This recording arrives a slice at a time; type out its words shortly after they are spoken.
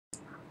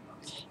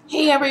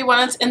Hey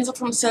everyone, it's Enzo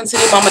from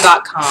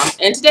SinCityMama.com,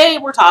 and today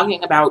we're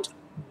talking about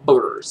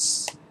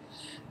boogers.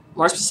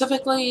 More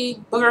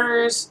specifically,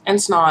 boogers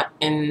and snot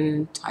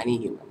in tiny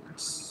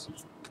humans.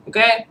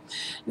 Okay?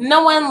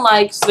 No one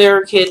likes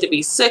their kid to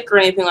be sick or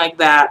anything like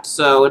that,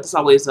 so it's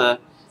always a,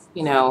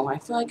 I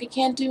feel like I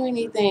can't do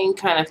anything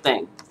kind of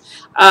thing.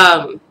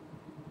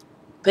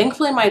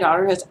 Thankfully, my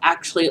daughter has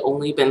actually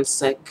only been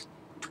sick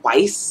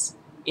twice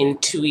in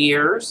 2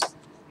 years.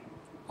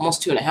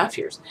 Almost 2.5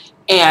 years,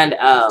 and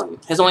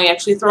has only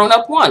actually thrown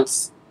up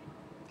once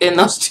in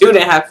those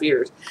 2.5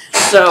 years.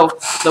 So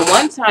the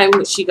one time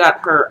that she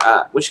got her,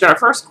 when she got her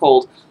first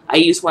cold, I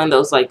used one of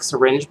those like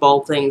syringe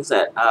bulb things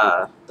that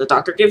the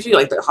doctor gives you,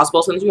 like the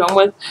hospital sends you home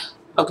with.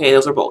 Okay,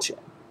 those are bullshit.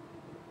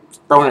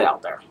 Throwing it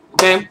out there.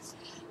 Okay,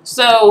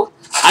 so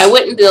I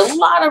went and did a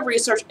lot of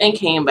research and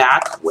came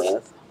back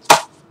with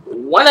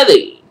one of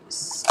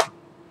these,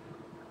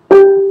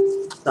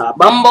 the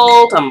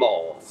Bumble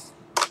Tumble.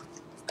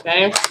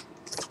 Okay.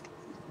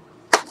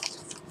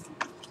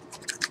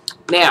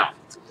 Now,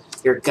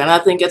 you're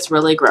gonna think it's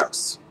really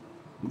gross,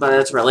 but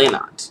it's really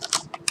not.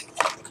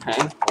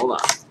 Okay, hold on.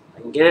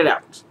 I can get it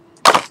out.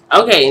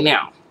 Okay,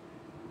 now,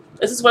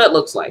 this is what it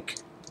looks like.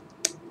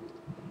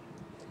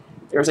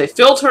 There's a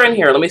filter in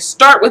here. Let me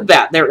start with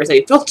that. There is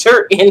a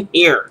filter in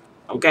here,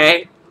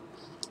 okay?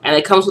 And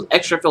it comes with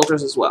extra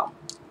filters as well.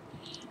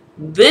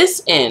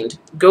 This end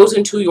goes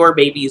into your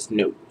baby's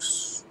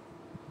nose.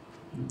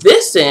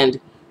 This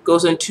end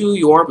goes into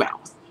your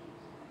mouth.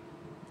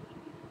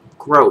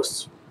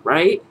 Gross,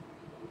 right?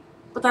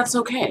 But that's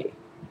okay.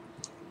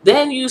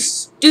 Then you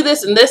do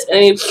this and this,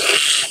 and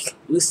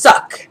you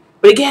suck.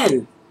 But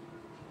again,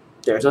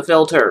 there's a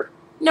filter.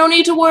 No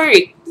need to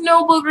worry.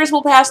 No boogers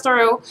will pass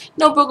through.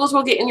 No boogers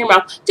will get in your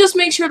mouth. Just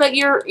make sure that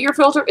your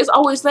filter is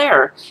always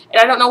there. And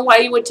I don't know why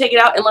you would take it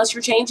out unless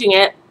you're changing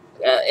it.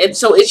 And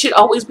so it should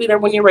always be there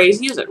when you're ready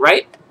to use it,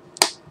 right?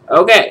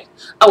 Okay.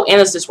 Oh,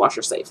 and it's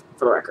dishwasher safe,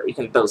 for the record. You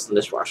can throw this in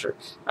the dishwasher.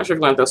 Not sure if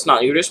you want to throw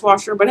snot in your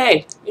dishwasher, but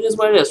hey, it is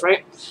what it is,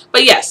 right?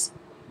 But yes,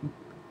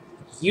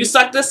 you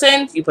suck this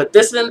in, you put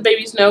this in the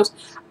baby's nose.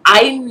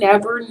 I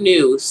never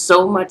knew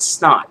so much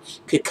snot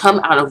could come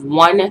out of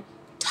one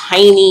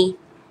tiny,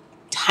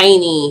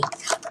 tiny,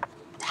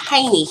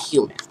 tiny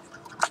human,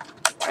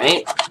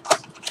 right?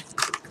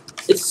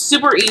 It's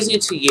super easy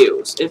to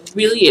use. It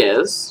really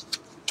is.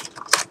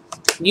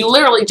 You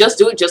literally just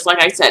do it just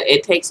like I said.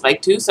 It takes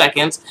like 2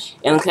 seconds,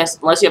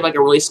 unless you have like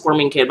a really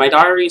squirming kid. My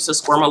daughter used to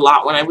squirm a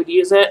lot when I would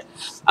use it.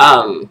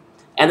 And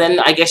then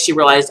I guess she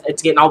realized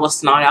it's getting all the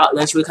snot out, and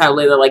then she would kind of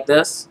lay there like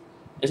this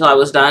until I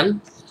was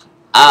done.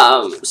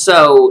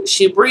 So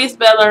she breathed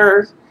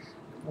better.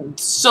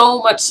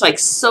 So much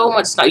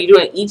snot. You do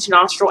it in each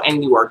nostril,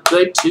 and you are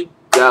good to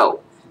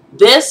go.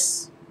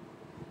 This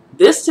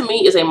to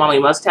me is a mommy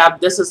must-have.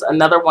 This is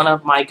another one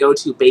of my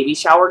go-to baby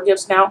shower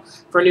gifts now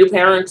for new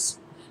parents,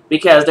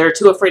 because they're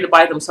too afraid to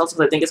buy it themselves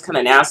because they think it's kind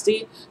of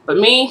nasty. But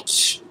me,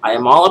 I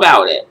am all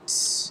about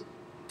it.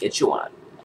 Get you one.